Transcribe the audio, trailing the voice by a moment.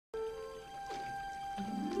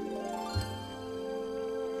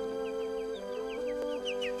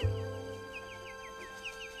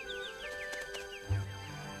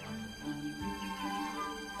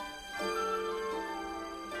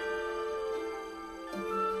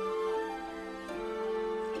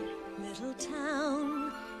Little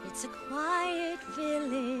town, it's a quiet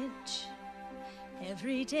village.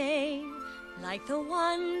 Every day, like the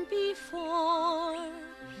one before.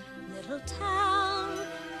 Little town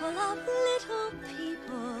full of little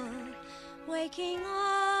people waking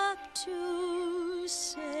up to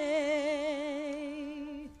say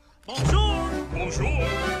Bonjour! Bonjour!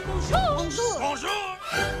 Bonjour! Bonjour! Bonjour!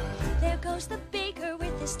 There goes the baker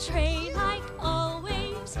with his tray like always.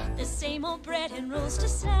 The same old bread and rolls to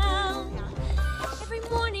sell. Every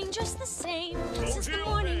morning just the same, since the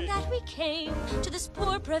morning that we came to this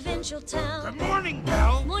poor provincial town. Good morning,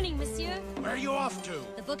 Belle. Morning, monsieur. Where are you off to?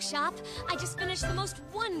 The bookshop. I just finished the most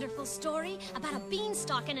wonderful story about a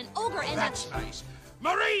beanstalk and an ogre and That's nice.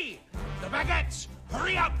 Marie! The baguettes!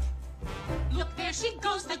 Hurry up! Look, there she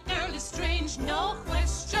goes, the girl is strange, no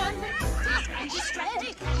question. And she's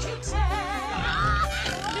strange, can't you tell?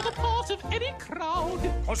 Little part of any crowd.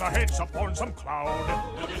 Cause her head's upon some cloud.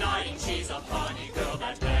 No denying she's a funny girl,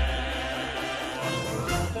 that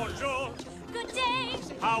Belle. Bonjour! Good day.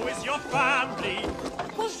 How is your family?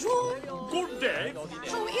 Bonjour. Good day.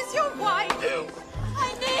 How is your wife?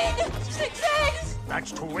 I need 6 eggs.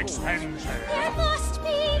 That's too expensive. There must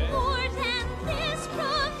be more than this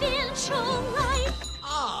provincial life.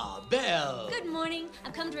 Ah, Belle. Good morning.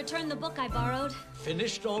 I've come to return the book I borrowed.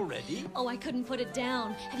 Finished already? Oh, I couldn't put it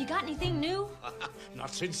down. Have you got anything new?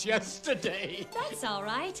 Not since yesterday. That's all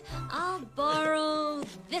right. I'll borrow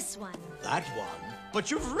this one. That one? But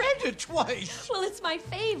you've read it twice. Well, it's my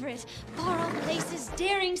favorite. Borrowed places,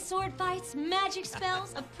 daring sword fights, magic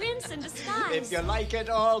spells, a prince in disguise. If you like it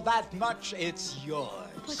all that much, it's yours.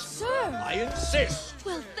 But, sir... I insist.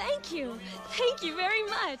 Well, thank you. Thank you very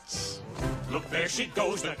much. Look, there she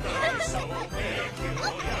goes, the girl is so peculiar.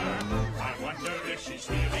 I wonder if she's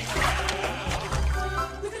feeling well.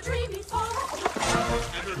 With a dreamy thought.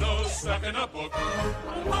 And her nose stuck in a book. A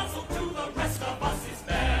puzzle to the rest of us is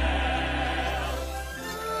Belle.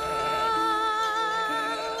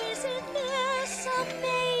 Oh, isn't this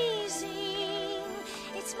amazing?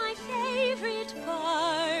 It's my favorite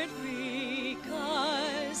part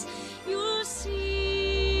because you'll see.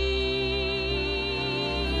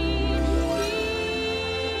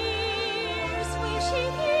 Here's where she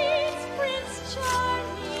meets Prince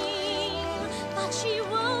Charming, but she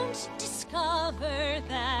won't discover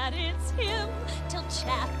that it's him till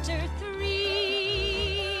chapter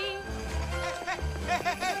 3.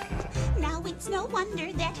 Now it's no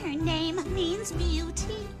wonder that her name means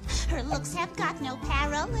beauty. Her looks have got no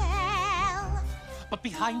parallel. But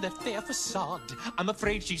behind that fair facade, I'm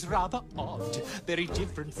afraid she's rather odd. Very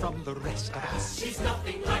different from the rest of us. She's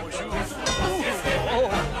nothing like the rest of us. Yes, the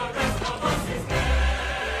rest of us is Belle.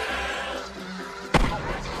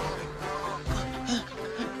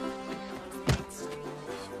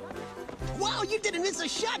 Wow, you didn't miss a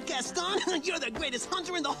shot, Gaston. You're the greatest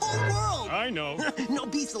hunter in the whole world. I know. No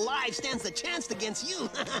beast alive stands a chance against you.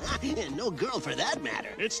 And no girl for that matter.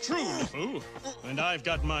 It's true, Boo. And I've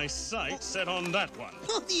got my sights set on that one.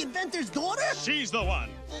 The inventor's daughter? She's the one.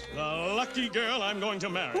 The lucky girl I'm going to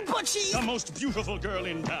marry. But she... The most beautiful girl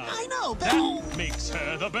in town. I know, but... That makes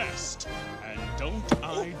her the best. And don't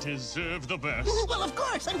I deserve the best? Well, of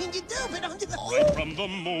course. I mean, you do, but... Right from the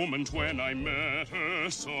moment when I met her,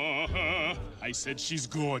 saw her, I said she's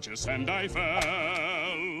gorgeous and I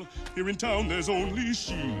fell. Here in town there's only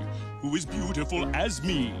she who is beautiful as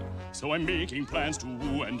me. So I'm making plans to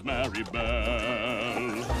woo and marry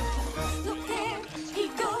Belle. Look, there he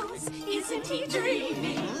goes. Isn't he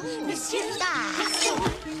dreaming? Monsieur,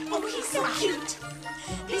 oh, he's so cute.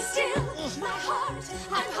 Be still, my heart,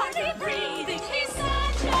 I'm hardly breathing. He's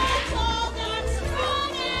such a tall and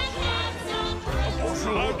strong and handsome.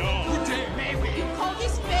 Bonjour, Good day. May we call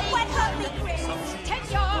this bay? What hurry, Grace?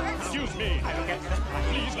 10 yards. excuse me.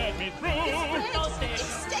 Please let me through.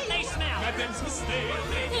 Stay. Madam's mistake.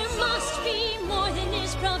 There must be more than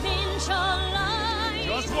this provincial life.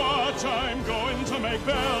 Just watch, I'm going to make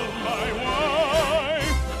Belle my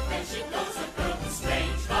wife. Then she goes, a girl who's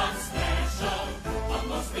strange, fun, special, a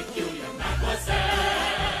most peculiar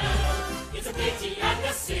mademoiselle. It's a pity and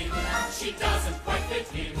a sin she doesn't quite fit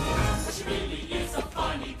him, but she really is a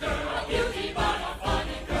funny girl.